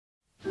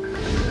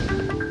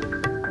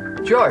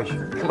George,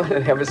 come on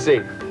and have a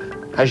seat.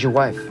 How's your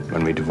wife?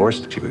 When we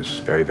divorced, she was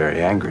very,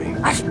 very angry.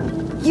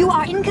 You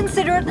are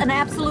inconsiderate and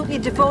absolutely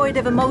devoid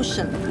of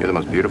emotion. You're the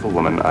most beautiful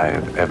woman I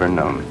have ever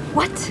known.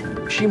 What?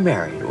 She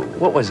married.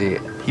 What was he?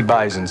 He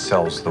buys and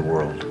sells the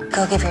world.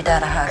 Go give your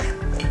dad a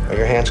hug. Are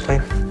your hands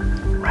clean?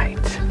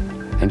 Right.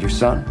 And your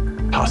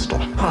son?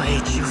 Hostile. I'll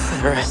hate you for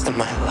the rest of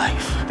my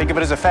life. Think of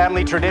it as a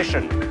family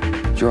tradition.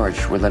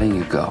 George, we're letting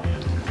you go.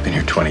 Been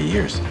here 20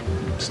 years.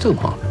 Still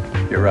long.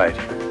 You're right.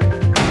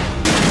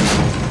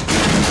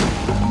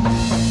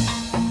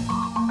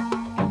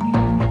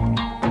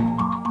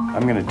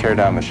 I'm gonna tear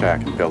down the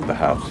shack and build the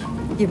house.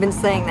 You've been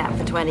saying that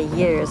for 20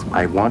 years.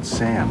 I want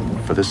Sam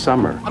for the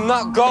summer. I'm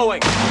not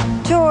going.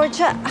 George,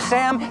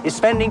 Sam is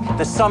spending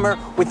the summer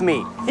with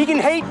me. He can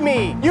hate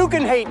me. You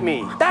can hate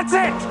me. That's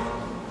it.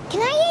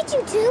 Can I hate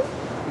you too?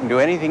 You can do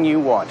anything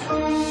you want.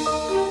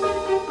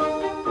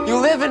 You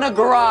live in a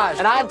garage,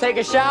 and I'll take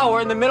a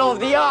shower in the middle of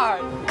the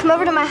yard. Come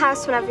over to my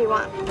house whenever you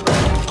want.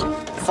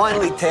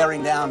 Finally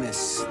tearing down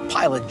this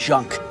pile of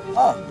junk.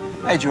 Oh,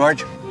 hey,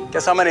 George.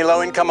 Guess how many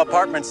low-income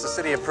apartments the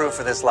city approved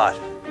for this lot?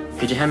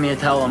 Could you hand me a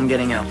towel? I'm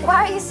getting out.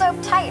 Why are you so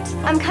tight?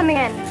 I'm coming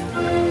in.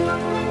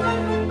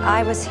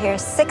 I was here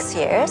 6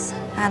 years,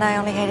 and I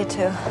only hated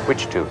 2.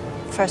 Which two?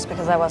 First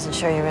because I wasn't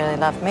sure you really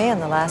loved me,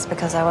 and the last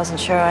because I wasn't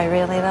sure I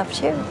really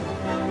loved you.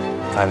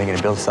 Finally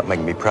gonna build something I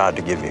can be proud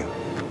to give you.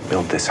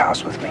 Build this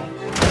house with me.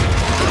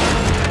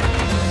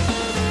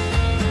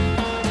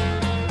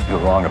 You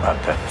were wrong about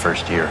that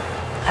first year.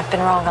 I've been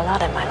wrong a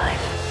lot in my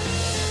life.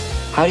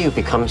 How do you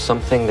become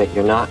something that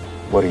you're not?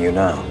 What are you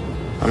now?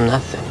 I'm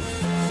nothing.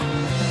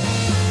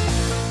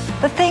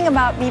 The thing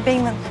about me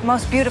being the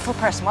most beautiful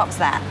person, what was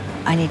that?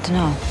 I need to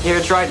know.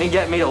 You're trying to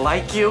get me to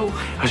like you?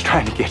 I was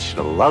trying to get you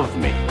to love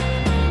me.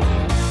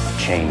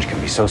 Change can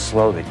be so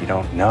slow that you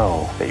don't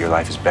know that your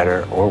life is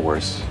better or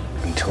worse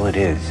until it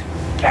is.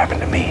 It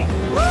happened to me.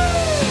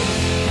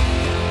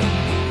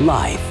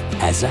 Life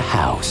as a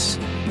House.